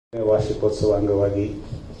ವಾರ್ಷಿಕೋತ್ಸವ ಅಂಗವಾಗಿ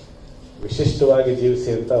ವಿಶಿಷ್ಟವಾಗಿ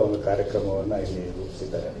ಜೀವಿಸಿದಂಥ ಒಂದು ಕಾರ್ಯಕ್ರಮವನ್ನು ಇಲ್ಲಿ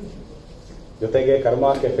ರೂಪಿಸಿದ್ದಾರೆ. ಜೊತೆಗೆ ಕರ್ಮ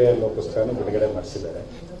ಕೆಫೆ ಅನ್ನೋ ಪುಸ್ತಕವನ್ನು ಬಿಡುಗಡೆ ಮಾಡಿಸಿದ್ದಾರೆ.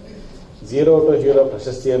 0 to Hero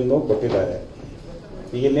ಪ್ರಶಸ್ತಿಯನ್ನು ಕೊಟ್ಟಿದ್ದಾರೆ.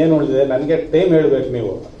 ಈಗ ಇನ್ನೇನು ಉಳಿದಿದೆ, ನನಗೆ ಟೈಮ್ ಹೇಳ್ಬೇಕು.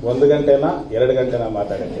 ನೀವು 1 ಗಂಟೆನಾ 2 ಗಂಟೆನಾ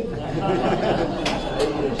ಮಾತಾಡಕ್ಕೆ?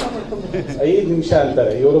 5 ನಿಮಿಷ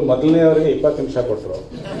ಅಂತಾರೆ. ಇವರು ಮೊದಲನೇವರಿಗೆ 20 ನಿಮಿಷ ಕೊಟ್ಟರು,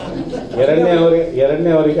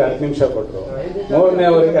 ಎರಡನೇವರಿಗೆ 10 ನಿಮಿಷ ಕೊಟ್ಟರು,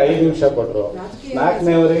 3ನೇವರಿಗೆ 5 ನಿಮಿಷ ಕೊಟ್ಟರು,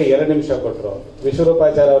 4ನೇವರಿಗೆ 2 ನಿಮಿಷ ಕೊಟ್ಟರು,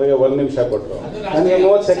 ವಿಶ್ವರೂಪಾಚಾರ್ಯ ಅವರಿಗೆ 1 ನಿಮಿಷ ಕೊಟ್ಟರು. ನನಗೆ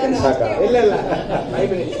 30 ಸೆಕೆಂಡ್ ಸಾಕ?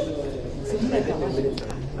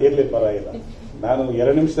 ಇರ್ಲಿ, ಪರವಾಗಿಲ್ಲ. ನಾನು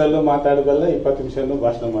 2 ನಿಮಿಷದಲ್ಲೂ ಮಾತಾಡಬಲ್ಲೆ, 20 ನಿಮಿಷನೂ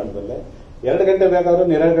ಭಾಷಣ ಮಾಡಬಲ್ಲೆ, 2 ಗಂಟೆ ಬೇಕಾದ್ರೂ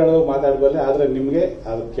ನಿರಗಳು ಮಾತಾಡಬಲ್ಲೆ. ಆದ್ರೆ ನಿಮ್ಗೆ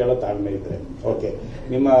ಅದು ಕೇಳೋ ತಾಳ್ಮೆ ಇದ್ರೆ ಓಕೆ.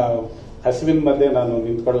 ನಿಮ್ಮ ಹಸಿವಿನ ಮಧ್ಯೆ ನಾನು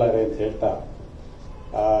ನಿಂತ್ಕೊಳ್ಳಾರೆ ಅಂತ ಹೇಳ್ತಾ,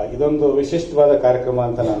 ಇದೊಂದು ವಿಶಿಷ್ಟವಾದ ಕಾರ್ಯಕ್ರಮ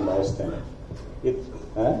ಅಂತ ನಾನು ಭಾವಿಸ್ತೇನೆ.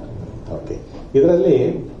 ಓಕೆ, ಇದರಲ್ಲಿ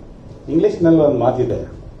ಇಂಗ್ಲಿಷ್ನಲ್ಲಿ ಒಂದು ಮಾತಿದೆ,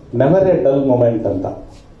 ನೆವರ್ ಎ ಡಲ್ ಮೊಮೆಂಟ್ ಅಂತ.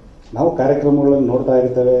 ನಾವು ಕಾರ್ಯಕ್ರಮಗಳನ್ನು ನೋಡ್ತಾ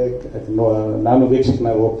ಇರ್ತೇವೆ. ನಾನು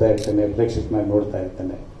ವೀಕ್ಷಕನಾಗಿ ಹೋಗ್ತಾ ಇರ್ತೇನೆ, ಪ್ರೇಕ್ಷಕನಾಗಿ ನೋಡ್ತಾ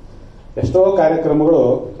ಇರ್ತೇನೆ. ಎಷ್ಟೋ ಕಾರ್ಯಕ್ರಮಗಳು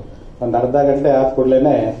ಒಂದು ಅರ್ಧ ಗಂಟೆ ಆದ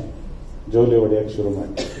ಕೂಡಲೇ ಜೋಲಿ ಹೊಡೆಯಕ್ಕೆ ಶುರು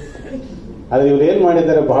ಮಾಡಿ. ಆದ್ರೆ ಇವ್ರು ಏನ್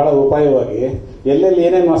ಮಾಡಿದ್ದಾರೆ, ಬಹಳ ಉಪಾಯವಾಗಿ ಎಲ್ಲೆಲ್ಲಿ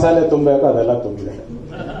ಏನೇನು ಮಸಾಲೆ ತುಂಬಬೇಕೋ ಅದೆಲ್ಲ ತುಂಬಿದ್ದಾರೆ.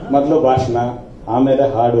 ಮೊದಲು ಭಾಷಣ, ಆಮೇಲೆ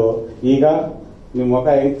ಹಾಡು, ಈಗ ನಿಮ್ಮ ಮುಖ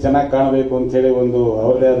ಹೆಂಗ್ ಚೆನ್ನಾಗಿ ಕಾಣಬೇಕು ಅಂತ ಹೇಳಿ ಒಂದು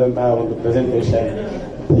ಅವ್ರದೇ ಆದಂತಹ ಒಂದು ಪ್ರೆಸೆಂಟೇಷನ್.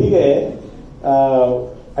 ಹೀಗೆ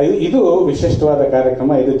ಇದು ವಿಶಿಷ್ಟವಾದ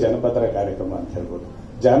ಕಾರ್ಯಕ್ರಮ. ಇದು ಜನಪದರ ಕಾರ್ಯಕ್ರಮ ಅಂತ ಹೇಳ್ಬೋದು.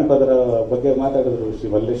 ಜಾನಪದರ ಬಗ್ಗೆ ಮಾತಾಡಿದ್ರು ಶ್ರೀ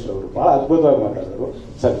ಮಲ್ಲೇಶ್ ಅವರು, ಬಹಳ ಅದ್ಭುತವಾಗಿ ಮಾತಾಡಿದ್ರು.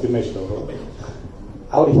 ಸರ್ ತಿಮ್ಮೇಶ್ ಅವರು,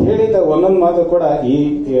 ಅವ್ರು ಹೇಳಿದ ಒಂದೊಂದು ಮಾತು ಕೂಡ ಈ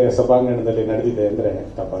ಸಭಾಂಗಣದಲ್ಲಿ ನಡೆದಿದೆ ಅಂದ್ರೆ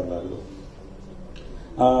ತಪ್ಪಾಗಲಾರದು.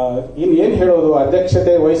 ಇನ್ನೇನು ಹೇಳೋದು,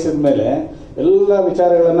 ಅಧ್ಯಕ್ಷತೆ ವಹಿಸಿದ ಮೇಲೆ ಎಲ್ಲ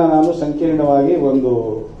ವಿಚಾರಗಳನ್ನ ನಾನು ಸಂಕೀರ್ಣವಾಗಿ ಒಂದು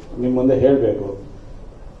ನಿಮ್ಮ ಮುಂದೆ ಹೇಳಬೇಕು.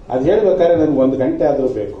 ಅದು ಹೇಳ್ಬೇಕಾದ್ರೆ ನನಗೆ 1 ಗಂಟೆ ಆದ್ರೂ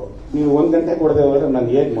ಬೇಕು. ನೀವು 1 ಗಂಟೆ ಕೊಡದೆ ಹೋದ್ರೆ ನಾನು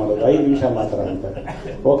ಹೇಗ್ ಮಾಡೋದು? 5 ನಿಮಿಷ ಮಾತ್ರ ಅಂತ.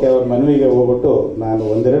 ಓಕೆ, ಅವ್ರ ಮನವಿಗೆ ಹೋಗ್ಬಿಟ್ಟು ನಾನು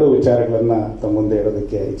 1-2 ವಿಚಾರಗಳನ್ನ ತಮ್ಮ ಮುಂದೆ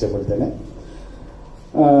ಹೇಳೋದಕ್ಕೆ ಇಚ್ಛೆ ಪಡ್ತೇನೆ.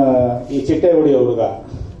 ಈ ಚಿಟ್ಟೆ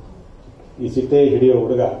ಹಿಡಿಯೋ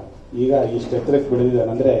ಹುಡುಗ ಈಗ ಇಷ್ಟು ಎತ್ತರಕ್ಕೆ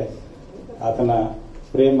ಬೆಳೆದಿದ್ದಾನಂದ್ರೆ ಆತನ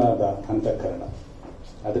ಪ್ರೇಮದ ಅಂತಃಕರಣ.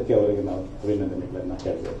 ಅದಕ್ಕೆ ಅವರಿಗೆ ನಾವು ಅಭಿನಂದನೆಗಳನ್ನ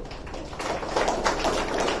ಹೇಳಬೇಕು.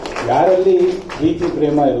 ಯಾರಲ್ಲಿ ಪ್ರೀತಿ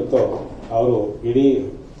ಪ್ರೇಮ ಇರುತ್ತೋ ಅವರು ಇಡೀ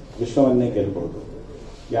ವಿಶ್ವವನ್ನೇ ಗೆಲ್ಲಬಹುದು.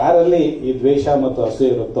 ಯಾರಲ್ಲಿ ಈ ದ್ವೇಷ ಮತ್ತು ಅಸೂಯೆ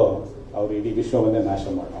ಇರುತ್ತೋ ಅವರು ಇಡೀ ವಿಶ್ವವನ್ನೇ ನಾಶ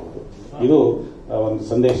ಮಾಡಬಹುದು. ಇದು ಒಂದು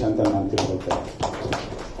ಸಂದೇಶ ಅಂತ ನಾನು ತಿಳ್ಕೊಳ್ತೇನೆ.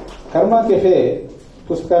 ಕರ್ಮ ಕೆಫೆ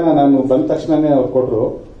ಪುಸ್ತಕನ ನಾನು ಬಂದ ತಕ್ಷಣನೇ ಅವ್ರು ಕೊಟ್ಟರು.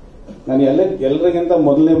 ನಾನು ಎಲ್ಲರಿಗಿಂತ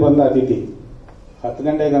ಮೊದಲನೇ ಬಂದ ಅತಿಥಿ. 10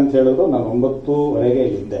 ಗಂಟೆಗೆ ಅಂತ ಹೇಳಿದ್ರು, ನಾನು 9:15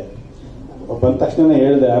 ಇಲ್ಲಿದ್ದೆ. ಬಂದ ತಕ್ಷಣ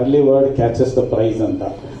ಹೇಳಿದೆ, early word catches the price ಅಂತ.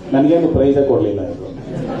 ನನಗೇನು ಪ್ರೈಸೇ ಕೊಡ್ಲಿಲ್ಲ. ಇದು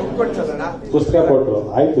ಪುಸ್ತಕ ಕೊಟ್ಟರು,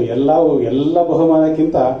 ಆಯ್ತು. ಎಲ್ಲ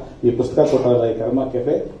ಬಹುಮಾನಕ್ಕಿಂತ ಈ ಪುಸ್ತಕ ಕೊಟ್ಟರಲ್ಲ ಈ ಕರ್ಮ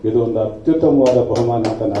ಕೆಫೆ, ಇದು ಒಂದು ಅತ್ಯುತ್ತಮವಾದ ಬಹುಮಾನ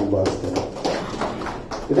ಅಂತ ನಾನು ಭಾವಿಸ್ತೇನೆ.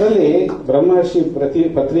 ಇದರಲ್ಲಿ ಬ್ರಹ್ಮರ್ಷಿ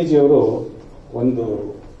ಪತ್ರಿಜಿಯವರು ಒಂದು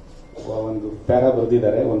ಪ್ಯಾರಾ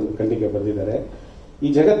ಬರೆದಿದ್ದಾರೆ, ಒಂದು ಖಂಡಿಕೆ ಬರೆದಿದ್ದಾರೆ. ಈ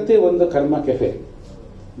ಜಗತ್ತೇ ಒಂದು ಕರ್ಮ ಕೆಫೆ.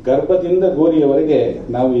 ಗರ್ಭದಿಂದ ಗೋರಿಯವರೆಗೆ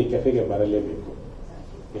ನಾವು ಈ ಕೆಫೆಗೆ ಬರಲೇಬೇಕು.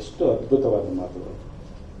 ಎಷ್ಟು ಅದ್ಭುತವಾದ ಮಾತುಗಳು.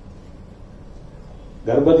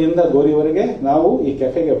 ಗರ್ಭದಿಂದ ಗೋರಿವರೆಗೆ ನಾವು ಈ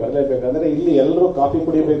ಕೆಫೆಗೆ ಬರಲೇಬೇಕಂದ್ರೆ ಇಲ್ಲಿ ಎಲ್ಲರೂ ಕಾಫಿ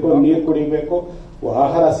ಕುಡಿಬೇಕು, ನೀರು ಕುಡಿಬೇಕು,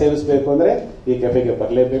 ಆಹಾರ ಸೇವಿಸಬೇಕು ಅಂದ್ರೆ ಈ ಕೆಫೆಗೆ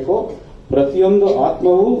ಬರಲೇಬೇಕು. ಪ್ರತಿಯೊಂದು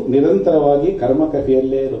ಆತ್ಮವೂ ನಿರಂತರವಾಗಿ ಕರ್ಮ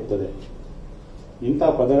ಕೆಫೆಯಲ್ಲೇ ಇರುತ್ತದೆ. ಇಂಥ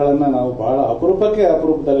ಪದಗಳನ್ನ ನಾವು ಬಹಳ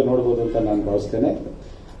ಅಪರೂಪದಲ್ಲಿ ನೋಡಬಹುದು ಅಂತ ನಾನು ಭಾವಿಸ್ತೇನೆ.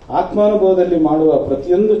 ಆತ್ಮಾನುಭವದಲ್ಲಿ ಮಾಡುವ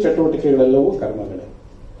ಪ್ರತಿಯೊಂದು ಚಟುವಟಿಕೆಗಳೆಲ್ಲವೂ ಕರ್ಮಗಳೇ.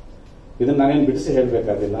 ಇದನ್ನು ನಾನೇನು ಬಿಡಿಸಿ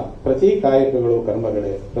ಹೇಳಬೇಕಾಗಿಲ್ಲ. ಪ್ರತಿ ಕಾಯಕಗಳು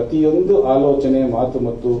ಕರ್ಮಗಳೇ, ಪ್ರತಿಯೊಂದು ಆಲೋಚನೆ, ಮಾತು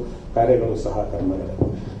ಮತ್ತು ಕಾರ್ಯಗಳು ಸಹ ಕರ್ಮಗಳೇ.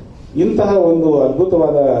 ಇಂತಹ ಒಂದು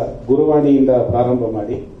ಅದ್ಭುತವಾದ ಗುರುವಾಣಿಯಿಂದ ಪ್ರಾರಂಭ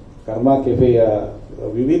ಮಾಡಿ ಕರ್ಮ ಕೆಫೆಯ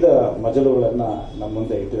ವಿವಿಧ ಮಜಲುಗಳನ್ನ ನಮ್ಮ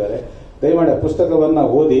ಮುಂದೆ ಇಟ್ಟಿದ್ದಾರೆ. ದಯಮಾಡಿ ಪುಸ್ತಕವನ್ನ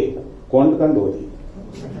ಓದಿ, ಕೊಂಡ್ಕೊಂಡ್ರೆ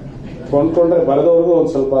ಬರೆದವ್ರಿಗೂ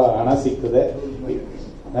ಒಂದು ಸ್ವಲ್ಪ ಹಣ ಸಿಗ್ತದೆ.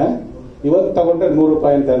 ಇವತ್ತು ತಗೊಂಡ್ರೆ ₹100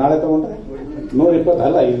 ಅಂತ, ನಾಳೆ ತಗೊಂಡ್ರೆ 120.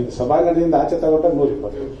 ಅಲ್ಲ, ಈ ಸಭಾಂಗಣದಿಂದ ಆಚೆ ತಗೊಂಡ್ರೆ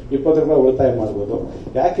 120, ₹20 ಉಳಿತಾಯ ಮಾಡ್ಬೋದು.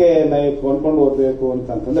 ಯಾಕೆ ನಾವು ಕೊಂಡ್ಕೊಂಡು ಓದಬೇಕು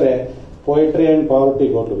ಅಂತಂದ್ರೆ, poetry and poverty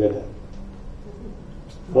go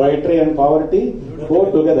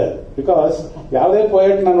together. Because ಯಾವುದೇ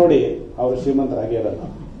ಪೊಯೆಟ್ ನ ನೋಡಿ ಅವರು ಶ್ರೀಮಂತರಾಗಿರಲ್ಲ.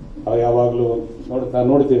 ಅವ್ರು ಯಾವಾಗ್ಲೂ ನಾವು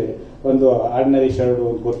ನೋಡ್ತೀವಿ, ಒಂದು ಆರ್ಡಿನರಿ ಶರ್ಟ್,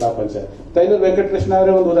 ಒಂದು ಕುರ್ತಾ ಪಂಚ. ಟೈಲರ್ ವೆಂಕಟಕೃಷ್ಣ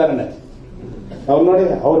ಅವರೇ ಒಂದು ಉದಾಹರಣೆ. ಅವ್ರು ನೋಡಿ,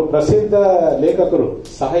 ಅವರು ಪ್ರಸಿದ್ಧ ಲೇಖಕರು,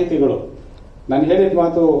 ಸಾಹಿತಿಗಳು. ನಾನು ಹೇಳಿದ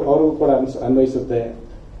ಮಾತು ಅವ್ರಿಗೂ ಕೂಡ ಅನ್ವಯಿಸುತ್ತೆ.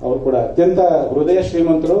 ಅವರು ಕೂಡ ಅತ್ಯಂತ ಹೃದಯ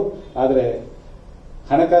ಶ್ರೀಮಂತರು, ಆದರೆ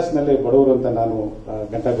ಹಣಕಾಸಿನಲ್ಲಿ ಬಡವರು ಅಂತ ನಾನು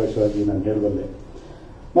ಘಂಟಾಘೋಷವಾಗಿ ನಾನು ಹೇಳಬಲ್ಲೆ.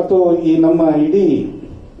 ಮತ್ತು ಈ ನಮ್ಮ ಇಡೀ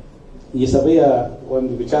ಈ ಸಭೆಯ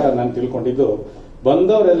ಒಂದು ವಿಚಾರ ನಾನು ತಿಳ್ಕೊಂಡಿದ್ದು,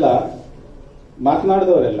 ಬಂದವರೆಲ್ಲ,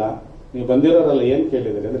 ಮಾತನಾಡಿದವರೆಲ್ಲ, ನೀವು ಬಂದಿರೋರೆಲ್ಲ ಏನ್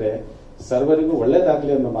ಕೇಳಿದ್ರೆ ಅಂದ್ರೆ ಸರ್ವರಿಗೂ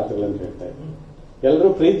ಒಳ್ಳೇದಾಗ್ಲಿ ಅನ್ನೋ ಮಾತುಗಳನ್ನು ಹೇಳ್ತಾ ಇದ್ದೀನಿ. ಎಲ್ಲರೂ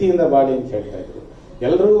ಪ್ರೀತಿಯಿಂದ ಬಾಳಿ ಅಂತ ಹೇಳ್ತಾ ಇದ್ರು.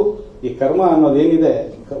 ಎಲ್ಲರೂ ಈ ಕರ್ಮ ಅನ್ನೋದೇನಿದೆ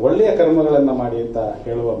ಒಳ್ಳೆಯ ಕರ್ಮಗಳನ್ನ ಮಾಡಿ ಅಂತ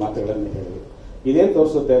ಹೇಳುವ ಮಾತುಗಳನ್ನು ಹೇಳಿದ್ರು. ಇದೇನು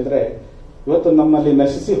ತೋರಿಸುತ್ತೆ ಅಂದ್ರೆ ಇವತ್ತು ನಮ್ಮಲ್ಲಿ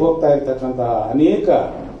ನಶಿಸಿ ಹೋಗ್ತಾ ಇರ್ತಕ್ಕಂತಹ ಅನೇಕ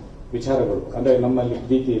ವಿಚಾರಗಳು, ಅಂದ್ರೆ ನಮ್ಮಲ್ಲಿ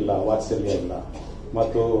ಪ್ರೀತಿ ಇಲ್ಲ, ವಾತ್ಸಲ್ಯ ಇಲ್ಲ,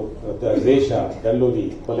 ಮತ್ತು ದ್ವೇಷ, ಗಲ್ಲೂರಿ,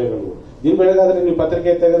 ಕೊಲೆಗಳು. ದಿನ ಬೆಳಗಾದ್ರೆ ನೀವು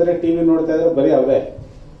ಪತ್ರಿಕೆ ತೆಗೆದ್ರೆ, ಟಿವಿ ನೋಡ್ತಾ ಇದ್ರೆ ಬರೀ ಅವೇ.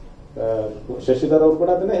 ಶಶಿಧರ್ ಅವರು ಕೂಡ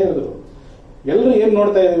ಅದನ್ನೇ ಹೇಳಿದ್ರು. ಎಲ್ಲರೂ ಏನ್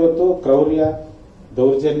ನೋಡ್ತಾ ಇದ್ದೀವಿ ಇವತ್ತು? ಕ್ರೌರ್ಯ,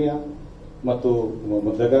 ದೌರ್ಜನ್ಯ ಮತ್ತು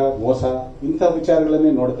ಮುದ್ದಗ, ಮೋಸ, ಇಂಥ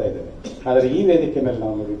ವಿಚಾರಗಳನ್ನೇ ನೋಡ್ತಾ ಇದ್ದೇವೆ. ಆದರೆ ಈ ವೇದಿಕೆಯಲ್ಲಿ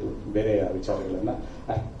ನಾವು ನೋಡಿದ್ದು ಬೇರೆಯ ವಿಚಾರಗಳನ್ನ.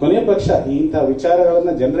 ಕೊನೆಯ ಪಕ್ಷ ಇಂಥ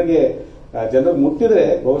ವಿಚಾರಗಳನ್ನ ಜನರಿಗೆ ಮುಟ್ಟಿದ್ರೆ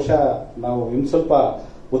ಬಹುಶಃ ನಾವು ಇನ್ನು ಸ್ವಲ್ಪ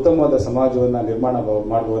ಉತ್ತಮವಾದ ಸಮಾಜವನ್ನ ನಿರ್ಮಾಣ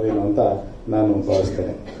ಮಾಡಬಹುದೇನೋ ಅಂತ ನಾನು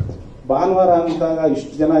ಭಾವಿಸ್ತೇನೆ. ಭಾನುವಾರ ಅಂತಾಗ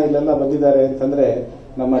ಇಷ್ಟು ಜನ ಇಲ್ಲೆಲ್ಲ ಬಂದಿದ್ದಾರೆ ಅಂತಂದ್ರೆ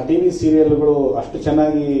ನಮ್ಮ ಟಿವಿ ಸೀರಿಯಲ್ಗಳು ಅಷ್ಟು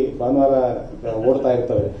ಚೆನ್ನಾಗಿ ಭಾನುವಾರ ಓಡ್ತಾ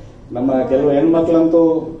ಇರ್ತವೆ. ನಮ್ಮ ಕೆಲವು ಹೆಣ್ಮಕ್ಳಂತೂ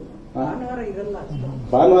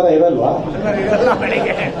ಭಾನುವಾರ ಇರಲ್ವಾ?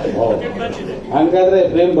 ಹಂಗಾದ್ರೆ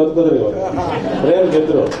ಪ್ರೇಮ್ ಬದುಕಿದ್ರು, ಇವಾಗ ಪ್ರೇಮ್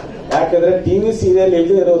ಗೆದ್ರು. ಯಾಕಂದ್ರೆ ಟಿವಿ ಸೀರಿಯಲ್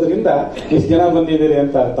ಇಲ್ಲದೆ ಇರೋದ್ರಿಂದ ಇಷ್ಟು ಜನ ಬಂದಿದ್ದೀರಿ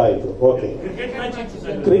ಅಂತ ಅರ್ಥ ಆಯ್ತು. ಓಕೆ,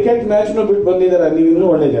 ಕ್ರಿಕೆಟ್ ಮ್ಯಾಚ್ನು ಬಿಟ್ಟು ಬಂದಿದ್ದಾರೆ, ನೀವು ಇನ್ನೂ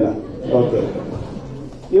ಒಳ್ಳೆ ಜನ. ಓಕೆ,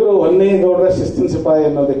 ಇವರು ಹೊನ್ನೇಗೌಡರ ಶಿಸ್ತಿನ ಸಿಪಾಯಿ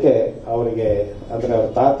ಅನ್ನೋದಕ್ಕೆ ಅವರಿಗೆ ಅಂದ್ರೆ ಅವ್ರ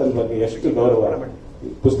ತಾತನ ಬಗ್ಗೆ ಎಷ್ಟು ಗೌರವ.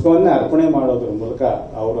 ಪುಸ್ತಕವನ್ನೇ ಅರ್ಪಣೆ ಮಾಡೋದ್ರ ಮೂಲಕ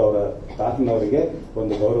ಅವರು ಅವರ ತಾತನವರಿಗೆ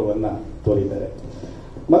ಒಂದು ಗೌರವವನ್ನ ತೋರಿದ್ದಾರೆ.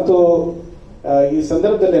 ಮತ್ತು ಈ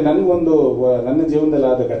ಸಂದರ್ಭದಲ್ಲಿ ನನಗೊಂದು ನನ್ನ ಜೀವನದಲ್ಲಿ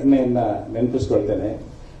ಆದ ಘಟನೆಯನ್ನ ನೆನಪಿಸ್ಕೊಳ್ತೇನೆ.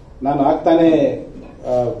 ನಾನು ಆಗ್ತಾನೆ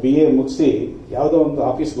BA ಮುಗಿಸಿ ಯಾವುದೋ ಒಂದು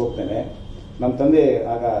ಆಫೀಸ್ಗೆ ಹೋಗ್ತೇನೆ. ನಮ್ಮ ತಂದೆ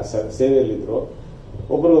ಆಗ ಸೇವೆಯಲ್ಲಿದ್ರು.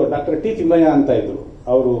 ಒಬ್ಬರು ಡಾಕ್ಟರ್ ಟಿ ತಿಮ್ಮಯ್ಯ ಅಂತ ಇದ್ರು.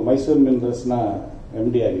 ಅವರು ಮೈಸೂರು ಮಿನರಲ್ಸ್ನ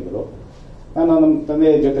MD ಆಗಿದ್ರು. ನಾನು ನಮ್ಮ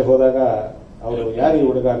ತಂದೆ ಜೊತೆ ಹೋದಾಗ ಅವರು ಯಾರು ಈ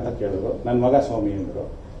ಹುಡುಗ ಅಂತ ಕೇಳಿದ್ರು. ನನ್ನ ಮಗ ಸ್ವಾಮಿ ಅಂದರು.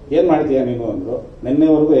 ಏನ್ ಮಾಡ್ತೀಯಾ ನೀನು ಅಂದ್ರು.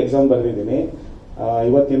 ನಿನ್ನೆವರೆಗೂ ಎಕ್ಸಾಮ್ ಬರೆದಿದ್ದೀನಿ,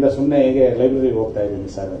 ಇವತ್ತಿಂದ ಸುಮ್ಮನೆ ಹೇಗೆ ಲೈಬ್ರರಿಗೆ ಹೋಗ್ತಾ ಇದ್ದೀನಿ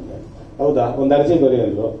ಸರ್ ಅಂದೆ. ಹೌದಾ, ಒಂದು ಅರ್ಜಿ ಬರೀ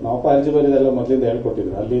ಅಂದ್ರು. ನಮ್ಮಪ್ಪ ಅರ್ಜಿ ಬರೆಯೋದೆಲ್ಲ ಮೊದಲಿಂದ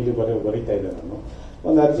ಹೇಳ್ಕೊಟ್ಟಿದ್ರು, ಅಲ್ಲಿ ಇಲ್ಲಿ ಬರೀತಾ ಇದ್ದೆ ನಾನು.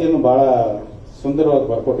 ಒಂದು ಅರ್ಜಿಯನ್ನು ಬಹಳ ಸುಂದರವಾಗಿ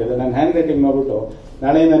ಬರ್ಕೊಟ್ಟಿದ್ದೆ. ನನ್ನ ಹ್ಯಾಂಡ್ ರೈಟಿಂಗ್ ನೋಡ್ಬಿಟ್ಟು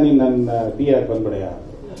ನಾಳೆಯಿಂದ ನೀನು ನನ್ನ PA ಆಗಿ ಬಂದ್ಬಿಡೆಯ.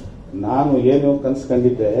 ನಾನು ಏನು ಕನ್ಸು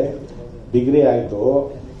ಕಂಡಿದ್ದೆ, ಡಿಗ್ರಿ ಆಯಿತು,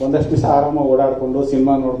 ಒಂದಷ್ಟು ದಿವಸ ಆರಾಮಾಗಿ ಓಡಾಡ್ಕೊಂಡು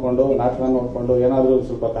ಸಿನಿಮಾ ನೋಡ್ಕೊಂಡು ನಾಟಕ ನೋಡ್ಕೊಂಡು ಏನಾದರೂ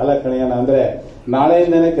ಸ್ವಲ್ಪ ಕಾಲ ಕಳೆಯೋಣ ಅಂದ್ರೆ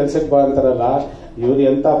ನಾಳೆಯಿಂದನೇ ಕೆಲ್ಸಕ್ಕೆ ಬಾ ಅಂತಾರಲ್ಲ, ಇವ್ರು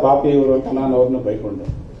ಎಂತ ಪಾಪಿ ಇವರು ಅಂತ ನಾನು ಅವ್ರನ್ನ ಬೈಕೊಂಡೆ.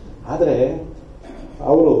 ಆದರೆ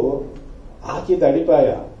ಅವರು ಹಾಕಿದ ಅಡಿಪಾಯ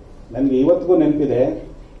ನನಗೆ ಇವತ್ತಿಗೂ ನೆನಪಿದೆ.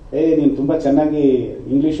 ನೀನು ತುಂಬಾ ಚೆನ್ನಾಗಿ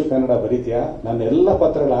ಇಂಗ್ಲಿಷು ಕನ್ನಡ ಬರೀತೀಯಾ. ನನ್ನ ಎಲ್ಲ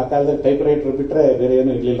ಪತ್ರಗಳು ಆ ಕಾಲದಲ್ಲಿ ಟೈಪ್ ರೈಟರ್ ಬಿಟ್ರೆ ಬೇರೆ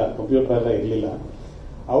ಏನೂ ಇರಲಿಲ್ಲ, ಕಂಪ್ಯೂಟರ್ ಎಲ್ಲ ಇರಲಿಲ್ಲ.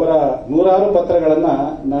 ಅವರ 100 ಪತ್ರಗಳನ್ನ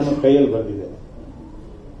ನಾನು ಕೈಯಲ್ಲಿ ಬರೆದಿದ್ದೆ.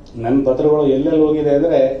 ನನ್ನ ಪತ್ರಗಳು ಎಲ್ಲೆಲ್ಲಿ ಹೋಗಿದೆ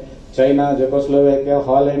ಅಂದ್ರೆ ಚೈನಾ, ಜೆಕೋಸ್ಲೋವೇಕಿಯಾ,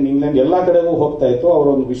 ಹಾಲೆಂಡ್, ಇಂಗ್ಲೆಂಡ್ ಎಲ್ಲ ಕಡೆಗೂ ಹೋಗ್ತಾ ಇತ್ತು.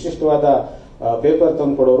 ಅವರೊಂದು ವಿಶಿಷ್ಟವಾದ ಪೇಪರ್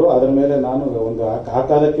ತಂದು ಕೊಡೋರು. ಅದರ ಮೇಲೆ ನಾನು ಒಂದು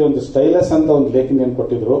ಹಾಕೋದಕ್ಕೆ ಒಂದು ಸ್ಟೈಲಸ್ ಅಂತ ಒಂದು ಲೇಖನಿಯನ್ನು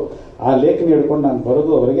ಕೊಟ್ಟಿದ್ರು. ಆ ಲೇಖನಿ ಹಿಡ್ಕೊಂಡು ನಾನು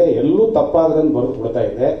ಬರೆದು ಅವರಿಗೆ ಎಲ್ಲೂ ತಪ್ಪಾದ್ರನ್ನು ಬರೆದು ಕೊಡ್ತಾ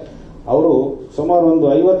ಇದ್ದೆ. ಅವರು ಸುಮಾರು ಒಂದು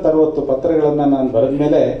 50-60 ಪತ್ರಗಳನ್ನ ನಾನು ಬರೆದ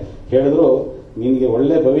ಮೇಲೆ ಹೇಳಿದ್ರು, ನಿನ್ಗೆ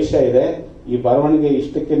ಒಳ್ಳೆ ಭವಿಷ್ಯ ಇದೆ, ಈ ಬರವಣಿಗೆ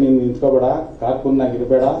ಇಷ್ಟಕ್ಕೆ ನೀನು ನಿಂತ್ಕೋಬೇಡ,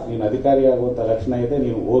 ಕಾರ್ಕುನ್ನಾಗಿರ್ಬೇಡ, ನೀನು ಅಧಿಕಾರಿ ಆಗುವಂತ ಲಕ್ಷಣ ಇದೆ,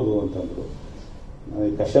 ನೀನು ಓದು ಅಂತಂದ್ರು.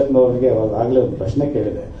 ಕಶ್ಯಪ್ನವ್ರಿಗೆ ಆಗ್ಲೇ ಒಂದು ಪ್ರಶ್ನೆ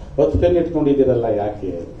ಕೇಳಿದೆ, 10 ಪೆನ್ ಇಟ್ಕೊಂಡಿದ್ದೀರಲ್ಲ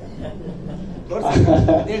ಯಾಕೆ?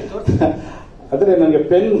 ಆದ್ರೆ ನನಗೆ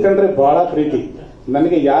ಪೆನ್ ಕಂಡ್ರೆ ಬಹಳ ಪ್ರೀತಿ.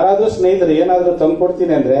 ನನಗೆ ಯಾರಾದ್ರೂ ಸ್ನೇಹಿತರು ಏನಾದ್ರೂ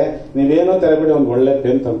ತಂದ್ಕೊಡ್ತೀನಿ ಅಂದ್ರೆ ನೀವೇನೋ ತೆರಬಿಡಿ ಒಂದು ಒಳ್ಳೆ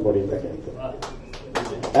ಪೆನ್ ತಂದ್ಕೊಡಿ ಅಂತ ಹೇಳ್ತೀನಿ.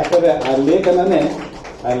 ಯಾಕಂದ್ರೆ ಆ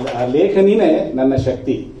ಲೇಖನಿನೇ ನನ್ನ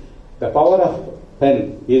ಶಕ್ತಿ. The power of pen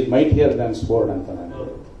is mightier Dhan ಸ್ಪೋರ್ಡ್ ಅಂತ ನಾನು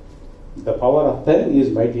ಹೇಳಿ. The power of pen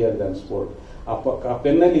is mightier Dhan ಸ್ಪೋರ್ಡ್. ಆ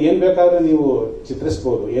ಪೆನ್ನಲ್ಲಿ ಏನ್ ಬೇಕಾದ್ರೂ ನೀವು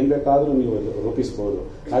ಚಿತ್ರಿಸಬಹುದು, ಏನ್ ಬೇಕಾದ್ರೂ ನೀವು ರೂಪಿಸಬಹುದು.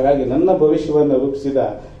 ಹಾಗಾಗಿ ನನ್ನ ಭವಿಷ್ಯವನ್ನು ರೂಪಿಸಿದ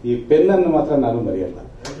ಈ ಪೆನ್ನನ್ನು ಮಾತ್ರ ನಾನು ಮರೆಯಲ್ಲ.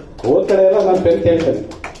 ಹೋದ ಕಡೆ ಎಲ್ಲ ನಾನು ಪೆನ್ ಕೇಳ್ತೇನೆ,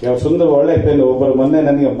 ಯಾವ ಸುಂದರ ಒಳ್ಳೆ ಪೆನ್. ಒಬ್ಬರು ಮೊನ್ನೆ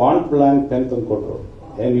ನನಗೆ ಮಾಂಟ್ ಬ್ಲಾಂಕ್ ಪೆನ್ ತಂದು ಕೊಟ್ರು.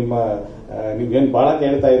 ನೀವೇನ್ ಬಹಳ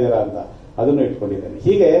ಕೇಳ್ತಾ ಇದ್ದೀರಾ ಅಂತ ಅದನ್ನು ಇಟ್ಕೊಂಡಿದ್ದೇನೆ.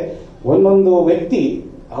 ಹೀಗೆ ಒಂದೊಂದು ವ್ಯಕ್ತಿ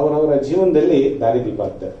ಅವರವರ ಜೀವನದಲ್ಲಿ ದಾರಿದೀಪ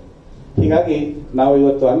ಆಗ್ತಾರೆ. ಹೀಗಾಗಿ ನಾವು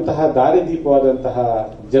ಇವತ್ತು ಅಂತಹ ದಾರಿದೀಪವಾದಂತಹ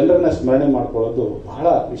ಜನರನ್ನ ಸ್ಮರಣೆ ಮಾಡ್ಕೊಳ್ಳೋದು ಬಹಳ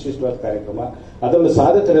ವಿಶಿಷ್ಟವಾದ ಕಾರ್ಯಕ್ರಮ. ಅದರಲ್ಲೂ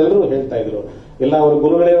ಸಾಧಕರೆಲ್ಲರೂ ಹೇಳ್ತಾ ಇದ್ರು, ಇಲ್ಲ ಅವರ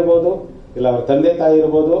ಗುರುಗಳಿರ್ಬೋದು, ಇಲ್ಲ ಅವರ ತಂದೆ ತಾಯಿ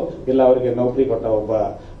ಇರ್ಬೋದು, ಇಲ್ಲ ಅವರಿಗೆ ನೌಕರಿ ಕೊಟ್ಟ ಒಬ್ಬ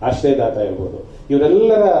ಆಶ್ರಯದಾತ ಇರ್ಬೋದು.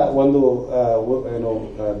 ಇವರೆಲ್ಲರ ಒಂದು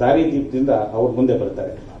ದಾರಿದೀಪದಿಂದ ಅವ್ರು ಮುಂದೆ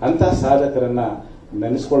ಬರ್ತಾರೆ. ಅಂತಹ ಸಾಧಕರನ್ನ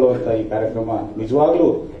ನೆನೆಸ್ಕೊಳ್ಳುವಂತ ಈ ಕಾರ್ಯಕ್ರಮ ನಿಜವಾಗ್ಲೂ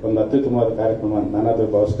ಒಂದು ಅತ್ಯುತ್ತಮವಾದ ಕಾರ್ಯಕ್ರಮ ಅಂತ ನಾನಾದ್ರೂ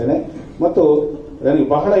ಭಾವಿಸ್ತೇನೆ. ಮತ್ತು ನನಗೆ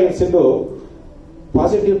ಬಹಳ ಇರಿಸಿದ್ದು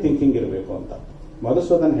ಪಾಸಿಟಿವ್ ಥಿಂಕಿಂಗ್ ಇರಬೇಕು ಅಂತ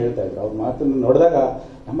ಮಧುಸೂದನ್ ಹೇಳ್ತಾ ಇದ್ರು. ಅವ್ರ ಮಾತನ್ನು ನೋಡಿದಾಗ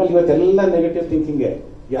ನಮ್ಮಲ್ಲಿ ಇವತ್ತೆಲ್ಲ ನೆಗೆಟಿವ್ ಥಿಂಕಿಂಗ್.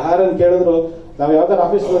 ಯಾರನ್ನು ಕೇಳಿದ್ರು ನಾವು ಯಾವ್ದಾರು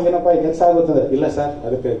ಆಫೀಸ್ ಹೋಗಿನಪ್ಪ ಈ ಕೆಲಸ ಆಗುತ್ತಂದ್ರೆ ಇಲ್ಲ ಸರ್,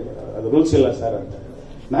 ಅದಕ್ಕೆ ಅದು ರೂಲ್ಸ್ ಇಲ್ಲ ಸರ್ ಅಂತ.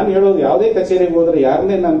 ನಾನು ಹೇಳೋದು, ಯಾವುದೇ ಕಚೇರಿಗೆ ಹೋದ್ರೆ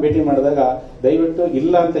ಯಾರನ್ನೇ ನಾನು ಭೇಟಿ ಮಾಡಿದಾಗ ದಯವಿಟ್ಟು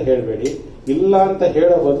ಇಲ್ಲ ಅಂತ ಹೇಳಬೇಡಿ. ಇಲ್ಲ ಅಂತ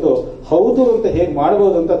ಹೇಳೋ ಬದಲು ಹೌದು ಅಂತ ಹೇಗೆ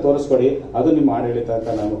ಮಾಡಬಹುದು ಅಂತ ತೋರಿಸ್ಕೊಡಿ, ಅದು ನಿಮ್ಮ ಆಡಳಿತ ಅಂತ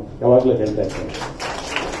ನಾನು ಯಾವಾಗಲೂ ಹೇಳ್ತಾ ಇರ್ತೇನೆ.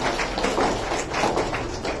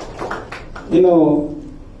 ಇನ್ನು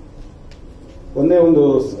ಒಂದೇ ಒಂದು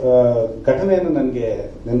ಘಟನೆಯನ್ನು ನನಗೆ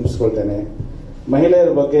ನೆನಪಿಸ್ಕೊಳ್ತೇನೆ.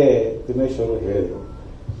 ಮಹಿಳೆಯರ ಬಗ್ಗೆ ದಿನೇಶ್ ಅವರು ಹೇಳಿದರು.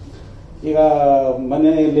 ಈಗ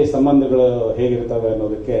ಮನೆಯಲ್ಲಿ ಸಂಬಂಧಗಳು ಹೇಗಿರ್ತವೆ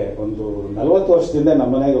ಅನ್ನೋದಕ್ಕೆ ಒಂದು 40 ವರ್ಷದಿಂದ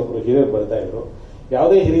ನಮ್ಮ ಮನೆಗೆ ಒಬ್ರು ಹಿರಿಯರು ಬರ್ತಾ ಇದ್ರು.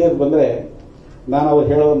 ಯಾವುದೇ ಹಿರಿಯರು ಬಂದರೆ ನಾನು ಅವ್ರು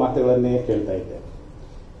ಹೇಳೋ ಮಾತುಗಳನ್ನೇ ಕೇಳ್ತಾ ಇದ್ದೆ.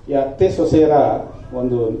 ಈ ಅತ್ತೆ ಸೊಸೆಯರ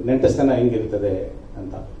ಒಂದು ನೆಂಟಸ್ತನ ಹೆಂಗಿರ್ತದೆ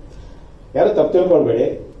ಅಂತ. ಯಾರು ತಪ್ಪು ತಿಳ್ಕೊಳ್ಬೇಡಿ,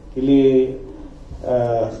 ಇಲ್ಲಿ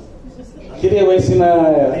ಹಿರಿಯ ವಯಸ್ಸಿನ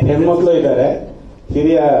ಹೆಣ್ಮಕ್ಳು ಇದ್ದಾರೆ,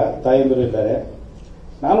 ಹಿರಿಯ ತಾಯಂದಿರು ಇದ್ದಾರೆ.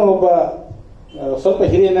 ನಾನು ಒಬ್ಬ ಸ್ವಲ್ಪ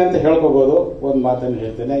ಹಿರಿಯನೇ ಅಂತ ಹೇಳ್ಕೋಬಹುದು. ಒಂದು ಮಾತನ್ನು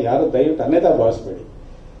ಹೇಳ್ತೇನೆ, ಯಾರು ದಯವಿಟ್ಟು ಅನ್ಯತಾ ಭಾವಿಸ್ಬೇಡಿ.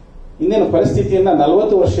 ಇನ್ನೇನು ಪರಿಸ್ಥಿತಿಯನ್ನ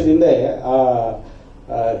 40 ವರ್ಷದಿಂದ ಆ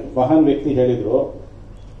ಮಹಾನ್ ವ್ಯಕ್ತಿ ಹೇಳಿದ್ರು,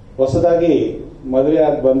 ಹೊಸದಾಗಿ ಮದುವೆ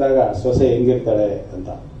ಆಗಿ ಬಂದಾಗ ಸೊಸೆ ಹೆಂಗಿರ್ತಾಳೆ ಅಂತ.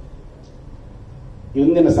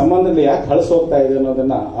 ಇಂದಿನ ಸಂಬಂಧದಲ್ಲಿ ಯಾಕೆ ಹಳಸೋಗ್ತಾ ಇದೆ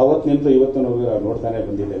ಅನ್ನೋದನ್ನ ಅವತ್ತು ನಿಂತು ಇವತ್ತಿನವರೆಗೂ ನಾವು ನೋಡ್ತಾನೆ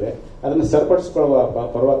ಬಂದಿದ್ದೇವೆ. ಅದನ್ನು ಸರಿಪಡಿಸ್ಕೊಳ್ಳುವ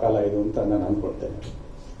ಪರ್ವಕಾಲ ಇದು ಅಂತ ನಾನು ಅಂದ್ಕೊಳ್ತೇನೆ.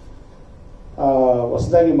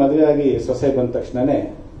 ಹೊಸದಾಗಿ ಮದುವೆಯಾಗಿ ಸೊಸೆ ಬಂದ ತಕ್ಷಣನೇ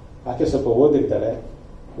ಆಕೆ ಸ್ವಲ್ಪ ಓದಿರ್ತಾಳೆ.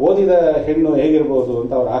 ಓದಿದ ಹೆಣ್ಣು ಹೇಗಿರ್ಬೋದು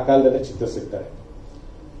ಅಂತ ಅವ್ರು ಆ ಕಾಲದಲ್ಲೇ ಚಿತ್ರಿಸಿರ್ತಾರೆ.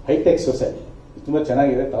 ಹೈಟೆಕ್ ಸೊಸೆ ತುಂಬಾ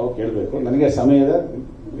ಚೆನ್ನಾಗಿದೆ, ತಾವು ಕೇಳಬೇಕು. ನನಗೆ ಸಮಯದ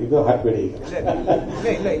ಇದು ಹಾಕ್ಬೇಡಿ. ಈಗ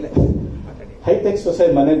ಹೈಟೆಕ್ ಸೊಸೆ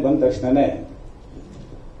ಮನೆಗೆ ಬಂದ ತಕ್ಷಣನೇ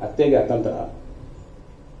ಅತ್ತೆಗೆ ಅತಂತರ,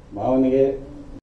 ಮಾವನಿಗೆ